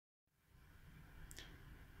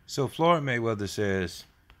So Floyd Mayweather says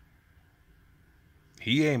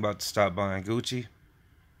he ain't about to stop buying Gucci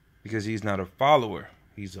because he's not a follower.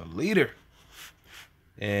 He's a leader.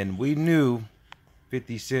 And we knew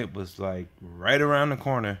 50 Cent was like right around the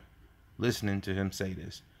corner listening to him say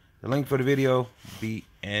this. The link for the video be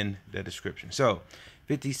in the description. So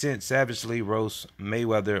 50 Cent savagely roasts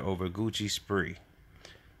Mayweather over Gucci spree.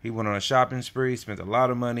 He went on a shopping spree, spent a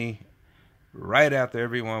lot of money right after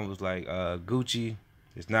everyone was like, Gucci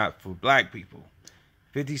is not for black people.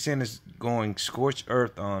 50 Cent is going scorched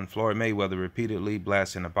earth on Floyd Mayweather, repeatedly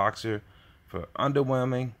blasting a boxer for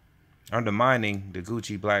undermining the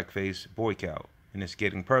Gucci blackface boycott, and it's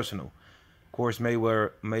getting personal. Of course,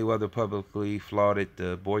 Mayweather publicly flaunted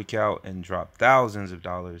the boycott and dropped thousands of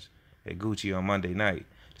dollars at Gucci on Monday night.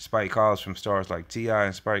 Despite calls from stars like T.I.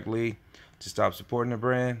 and Spike Lee to stop supporting the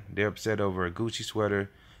brand, they're upset over a Gucci sweater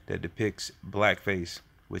that depicts blackface,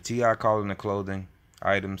 with T.I. calling the clothing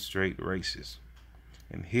item straight racist.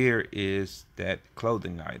 And here is that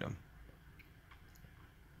clothing item.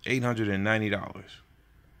 $890.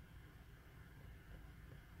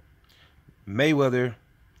 Mayweather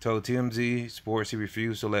told TMZ Sports he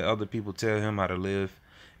refused to let other people tell him how to live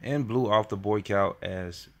and blew off the boycott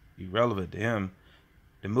as irrelevant to him.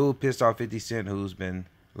 The move pissed off 50 Cent, who's been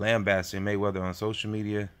lambasting Mayweather on social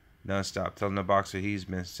media nonstop, telling the boxer he's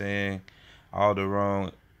been saying all the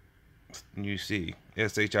wrong shit,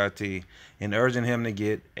 and urging him to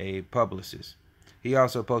get a publicist. He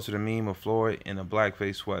also posted a meme of Floyd in a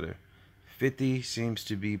blackface sweater. 50 seems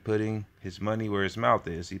to be putting his money where his mouth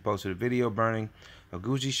is. He posted a video burning a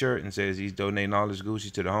Gucci shirt and says he's donating all his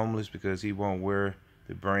Gucci to the homeless because he won't wear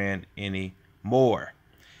the brand anymore.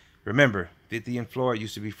 Remember, 50 and Floyd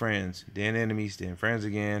used to be friends, then enemies, then friends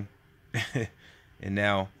again, and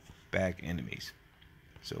now back enemies.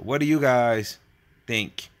 So what do you guys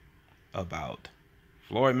think about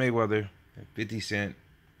Floyd Mayweather and 50 Cent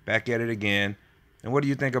back at it again? And what do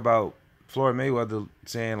you think about Floyd Mayweather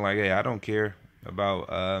saying like, hey, I don't care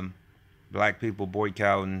about black people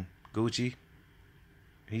boycotting Gucci?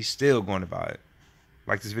 He's still going to buy it.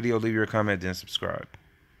 Like this video, leave your comment, then subscribe.